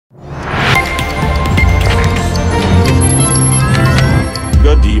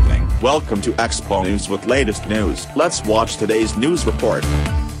Welcome to Expo News with latest news. Let's watch today's news report.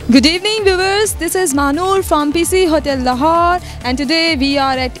 Good evening viewers, this is Manur from PC Hotel Lahore and today we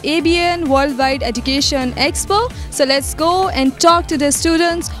are at ABN Worldwide Education Expo. So let's go and talk to the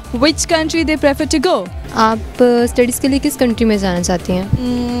students which country they prefer to go. आप studies के लिए किस country में जाना चाहती हैं?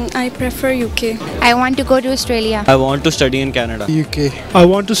 I prefer UK. I want to go to Australia. I want to study in Canada. UK. I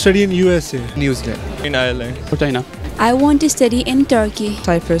want to study in USA. New Zealand. In Ireland. China. I want to study in Turkey.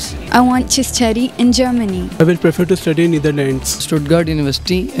 Cyprus. I want to study in Germany. I will prefer to study in Netherlands. Stuttgart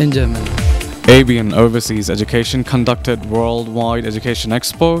University in Germany. ABN Overseas Education conducted Worldwide Education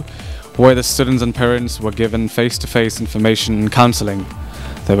Expo, where the students and parents were given face-to-face information and counselling.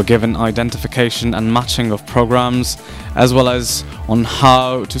 They were given identification and matching of programs, as well as on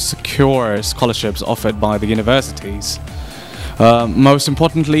how to secure scholarships offered by the universities. Most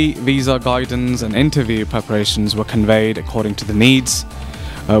importantly, visa guidance and interview preparations were conveyed according to the needs,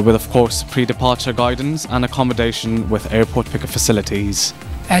 with of course pre-departure guidance and accommodation with airport pickup facilities.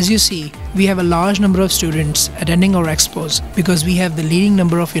 As you see, we have a large number of students attending our expos because we have the leading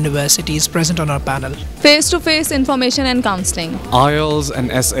number of universities present on our panel. Face-to-face information and counselling. IELTS and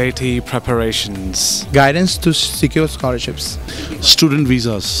SAT preparations. Guidance to secure scholarships. Student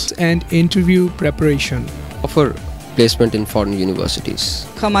visas. And interview preparation. Offer placement in foreign universities.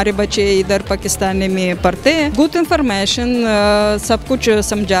 हमारे बच्चे इधर पाकिस्तान में पढ़ते हैं. Good information, सब कुछ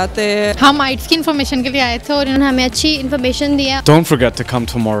समझाते हैं. हम आइट्स की इन्फॉर्मेशन के लिए आए थे और उन्होंने हमें अच्छी इन्फॉर्मेशन दिया. Don't forget to come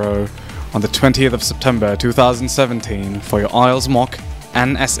tomorrow on the 20th of September 2017 for your IELTS mock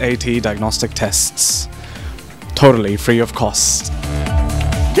and SAT diagnostic tests. Totally free of cost.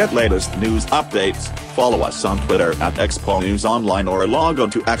 Get latest news updates. Follow us on Twitter at Expo News Online or log on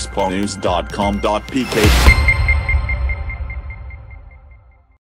to exponews.com.pk.